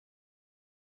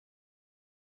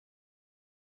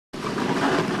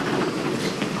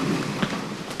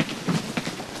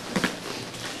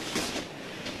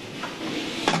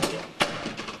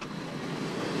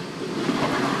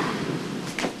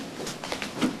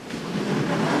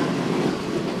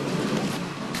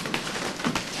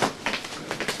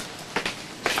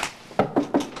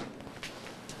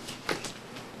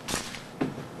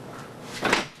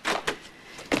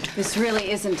this really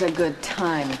isn't a good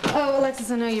time. Oh, Alexis,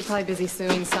 I know you're probably busy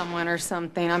suing someone or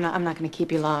something. I'm not going to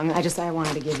keep you long. I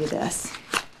wanted to give you this.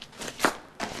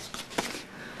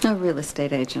 A real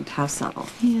estate agent, how subtle.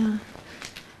 Yeah.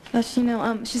 But, you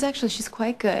know, she's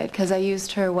quite good, because I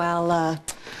used her while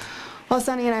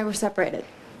Sonny and I were separated.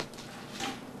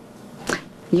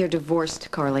 You're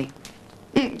divorced, Carly.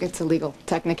 It's a legal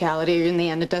technicality. In the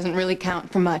end, it doesn't really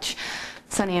count for much.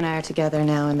 Sonny and I are together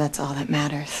now, and that's all that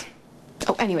matters.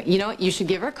 Oh, anyway, you know what? You should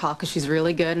give her a call, because she's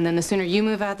really good, and then the sooner you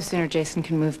move out, the sooner Jason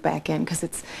can move back in, because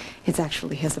it's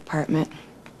actually his apartment.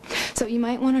 So you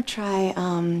might want to try,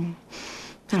 I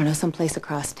don't know, someplace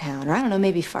across town, or I don't know,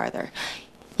 maybe farther.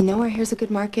 You know where here's a good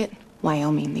market?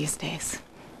 Wyoming these days.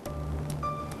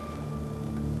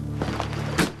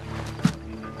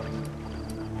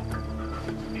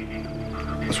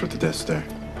 What's with the death stare?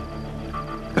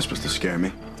 That's supposed to scare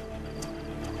me?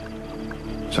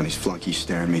 Sonny's flunky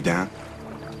staring me down?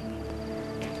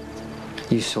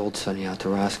 You sold Sonny out to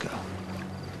Roscoe.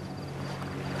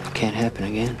 Can't happen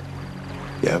again.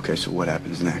 Yeah, okay, so what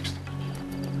happens next?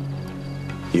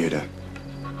 You here to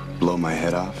blow my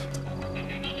head off?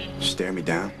 Stare me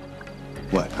down?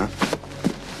 What, huh?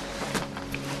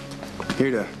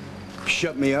 Here to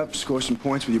shut me up, score some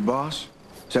points with your boss?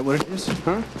 Is that what it is,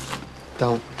 huh?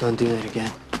 Don't do that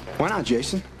again. Why not,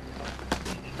 Jason?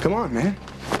 Come on, man.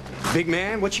 Big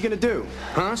man, what you gonna do?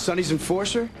 Huh? Sonny's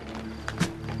enforcer?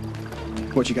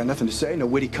 What, you got nothing to say? No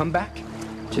witty comeback?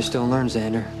 Just don't learn,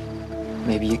 Zander.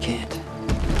 Maybe you can't.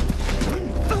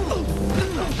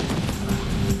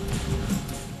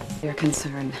 You're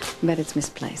concerned, but it's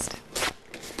misplaced.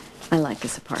 I like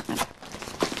this apartment.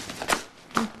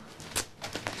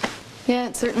 Yeah,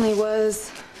 it certainly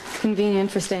was convenient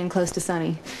for staying close to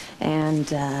Sonny. And,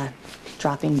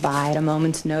 dropping by at a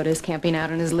moment's notice, camping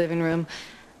out in his living room.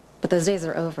 But those days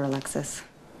are over, Alexis.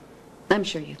 I'm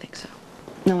sure you think so.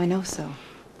 No, I know so.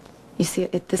 You see,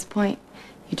 at this point,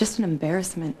 you're just an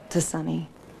embarrassment to Sonny.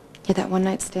 You're that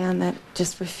one-night stand that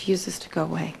just refuses to go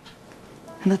away.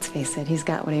 And let's face it, he's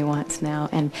got what he wants now,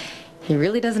 and he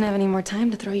really doesn't have any more time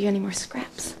to throw you any more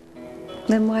scraps.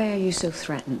 Then why are you so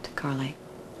threatened, Carly?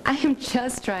 I am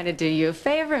just trying to do you a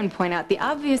favor and point out the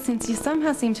obvious, since you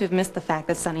somehow seem to have missed the fact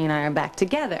that Sonny and I are back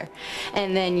together.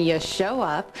 And then you show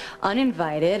up,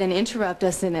 uninvited, and interrupt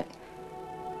us in a...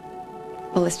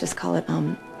 well, let's just call it,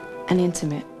 an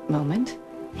intimate moment.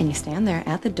 And you stand there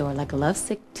at the door like a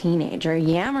lovesick teenager,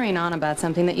 yammering on about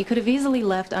something that you could have easily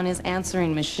left on his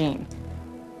answering machine.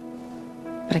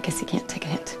 But I guess you can't take a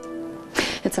hint.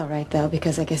 It's all right, though,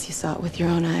 because I guess you saw it with your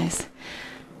own eyes.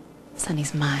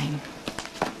 Sonny's mine.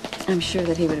 I'm sure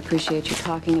that he would appreciate you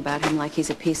talking about him like he's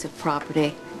a piece of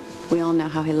property. We all know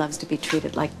how he loves to be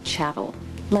treated like chattel.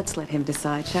 Let's let him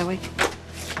decide, shall we?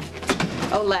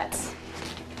 Oh, let's.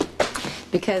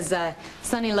 Because,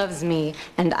 Sonny loves me,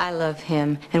 and I love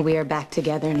him, and we are back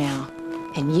together now.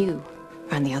 And you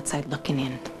are on the outside looking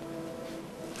in.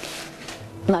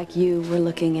 Like you were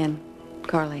looking in,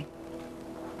 Carly.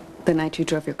 The night you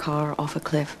drove your car off a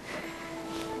cliff.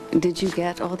 Did you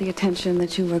get all the attention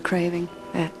that you were craving?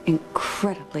 That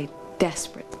incredibly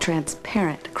desperate,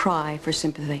 transparent cry for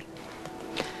sympathy.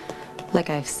 Like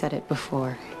I've said it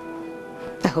before,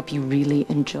 I hope you really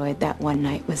enjoyed that one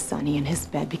night with Sonny in his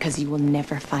bed, because you will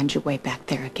never find your way back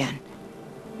there again.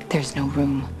 There's no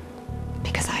room,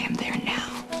 because I am there now.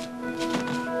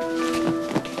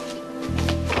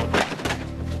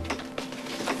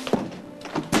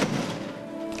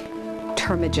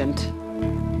 Termagant.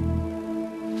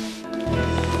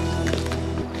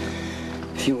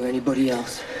 If you were anybody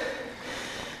else,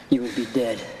 you would be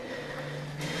dead.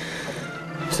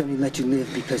 Sonny let you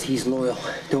live because he's loyal.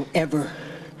 Don't ever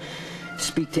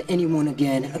speak to anyone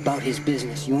again about his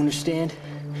business. You understand?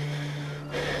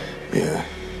 Yeah.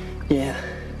 Yeah.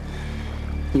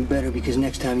 You better, because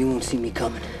next time you won't see me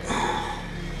coming.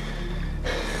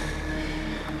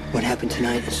 What happened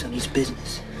tonight is Sonny's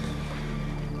business.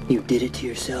 You did it to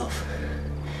yourself.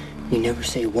 You never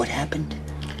say what happened.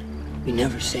 You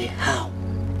never say how.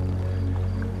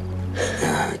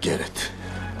 Yeah, I get it.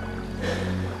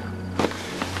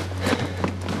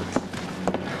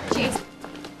 Jeez.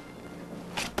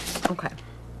 Okay.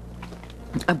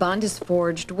 A bond is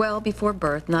forged well before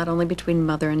birth, not only between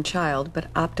mother and child,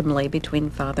 but optimally between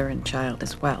father and child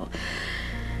as well.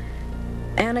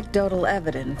 Anecdotal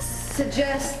evidence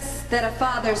Suggests that a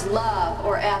father's love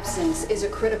or absence is a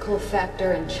critical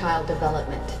factor in child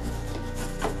development.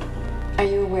 Are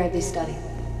you aware of these studies?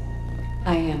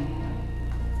 I am.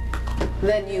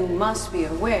 Then you must be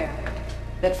aware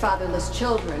that fatherless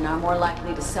children are more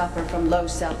likely to suffer from low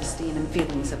self-esteem and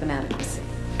feelings of inadequacy.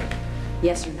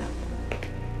 Yes or no?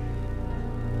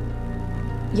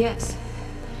 Yes.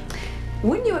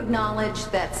 Wouldn't you acknowledge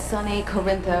that Sonny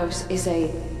Corinthos is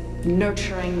a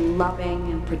nurturing,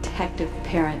 loving, and protective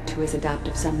parent to his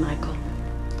adoptive son, Michael?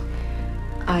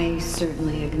 I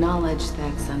certainly acknowledge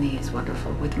that Sonny is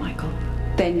wonderful with Michael.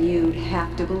 Then you'd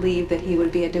have to believe that he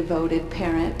would be a devoted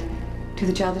parent to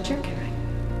the child that you're carrying.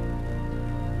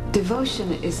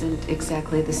 Devotion isn't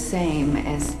exactly the same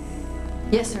as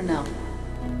yes or no.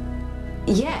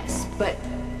 Yes, but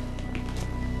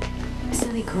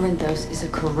Sonny Corinthos is a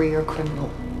career criminal.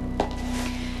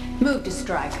 Move to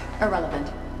strike.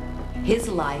 Irrelevant. His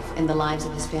life and the lives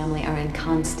of his family are in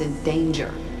constant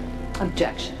danger.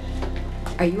 Objection.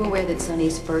 Are you aware that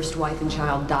Sonny's first wife and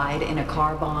child died in a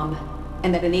car bomb?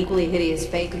 And that an equally hideous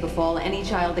fate could befall any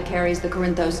child that carries the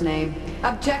Corinthos name?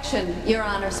 Objection, Your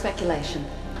Honor, speculation.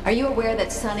 Are you aware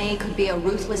that Sonny could be a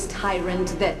ruthless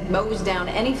tyrant that mows down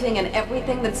anything and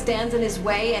everything that stands in his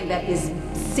way, and that his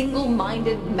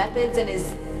single-minded methods and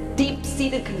his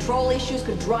deep-seated control issues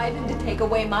could drive him to take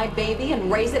away my baby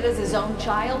and raise it as his own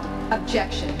child?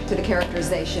 Objection to the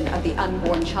characterization of the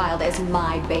unborn child as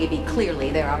my baby.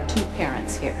 Clearly, there are two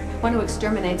parents here. One who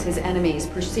exterminates his enemies,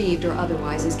 perceived or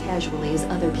otherwise, as casually as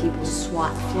other people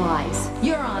swat flies.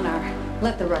 Your Honor,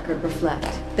 let the record reflect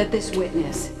that this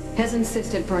witness has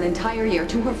insisted for an entire year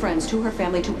to her friends, to her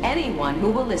family, to anyone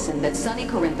who will listen, that Sonny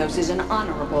Corinthos is an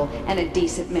honorable and a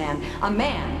decent man. A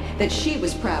man that she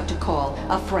was proud to call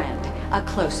a friend, a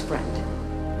close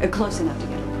friend. Close enough to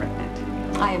get her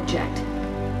pregnant. I object.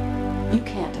 You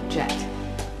can't object.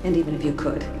 And even if you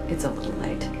could, it's a little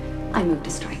late. I move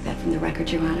to strike that from the record,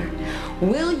 Your Honor.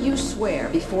 Will you swear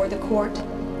before the court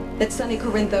that Sonny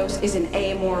Corinthos is an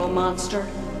amoral monster?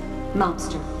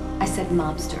 Mobster. I said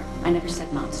mobster. I never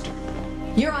said monster.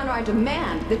 Your Honor, I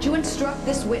demand that you instruct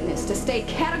this witness to state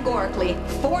categorically,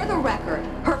 for the record,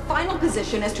 her final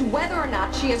position as to whether or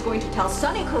not she is going to tell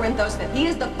Sonny Corinthos that he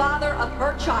is the father of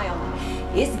her child.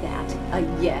 Is that a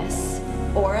yes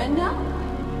or a no?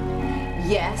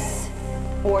 Yes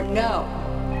or no?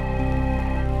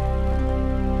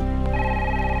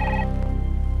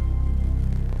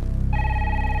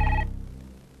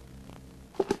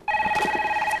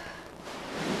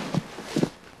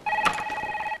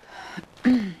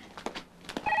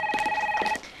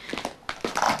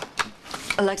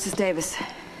 Alexis Davis.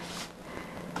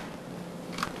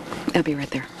 I'll be right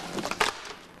there.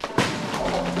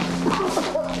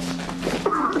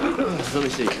 Let me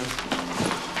see.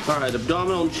 All right,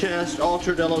 abdominal and chest,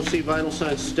 altered LOC, vital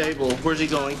signs stable. Where's he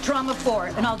going? Trauma 4,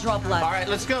 and I'll draw blood. All right,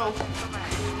 let's go.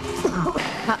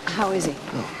 How is he?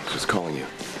 Oh, just calling you.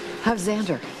 How's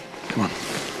Zander? Come on.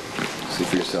 See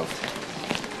for yourself.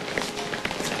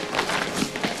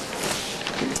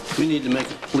 We need to make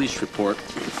a police report.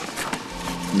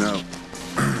 No.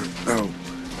 No.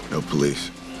 No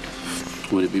police.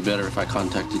 Would it be better if I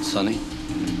contacted Sonny?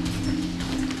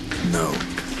 No.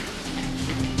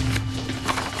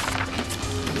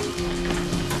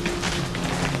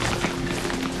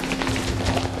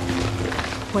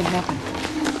 What happened?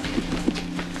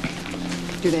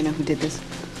 Do they know who did this?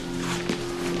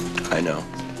 I know.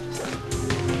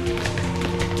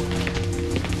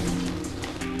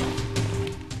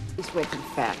 Please wait for the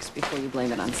facts before you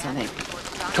blame it on Sonny.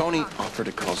 Tony offered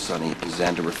to call Sonny, and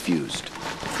Zander refused.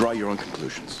 Draw your own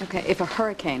conclusions. Okay, if a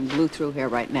hurricane blew through here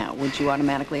right now, would you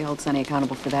automatically hold Sonny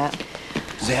accountable for that?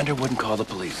 Zander wouldn't call the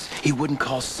police. He wouldn't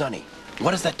call Sonny.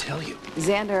 What does that tell you?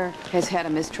 Xander has had a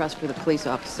mistrust for the police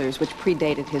officers, which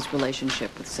predated his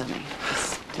relationship with Sonny.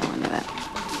 Just telling you that.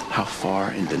 How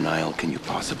far in denial can you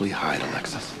possibly hide,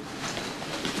 Alexis?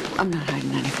 I'm not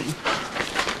hiding anything.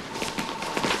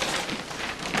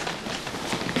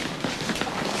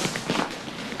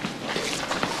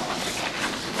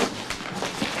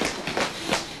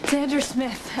 Zander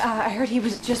Smith, I heard he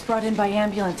was just brought in by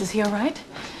ambulance. Is he all right?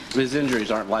 His injuries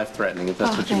aren't life-threatening, if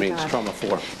that's what you thank mean. God. It's trauma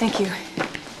 4. Thank you.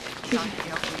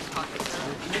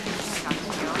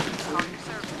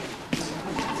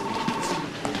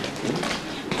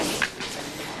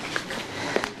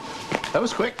 That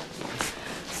was quick.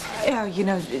 Yeah, you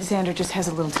know, Zander just has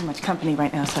a little too much company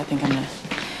right now, so I think I'm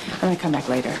gonna come back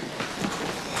later.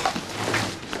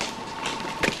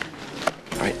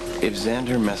 All right, if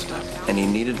Zander messed up and he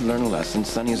needed to learn a lesson,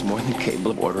 Sonny is more than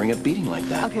capable of ordering a beating like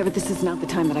that. Okay, but this is not the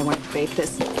time that I want to debate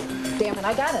this. Damn it,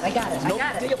 I got it. I got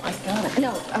it.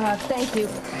 No, thank you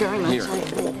very much. Here.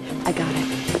 I got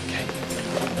it. Okay.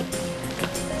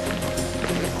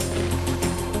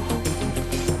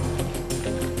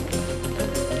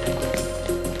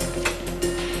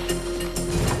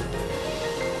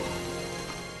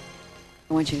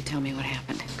 I want you to tell me what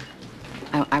happened.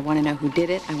 I want to know who did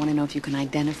it. I want to know if you can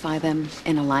identify them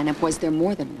in a lineup. Was there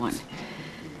more than one?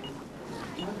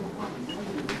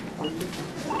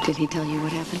 Did he tell you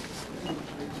what happened?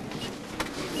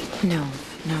 No,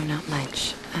 not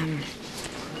much.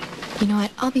 You know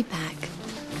what? I'll be back.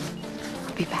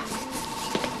 I'll be back.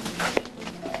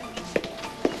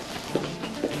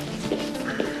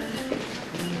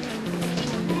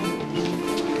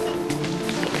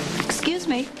 Excuse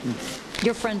me.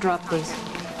 Your friend dropped these.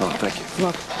 Oh, thank you.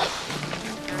 Look.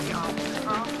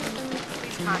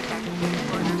 Please contact me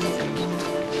before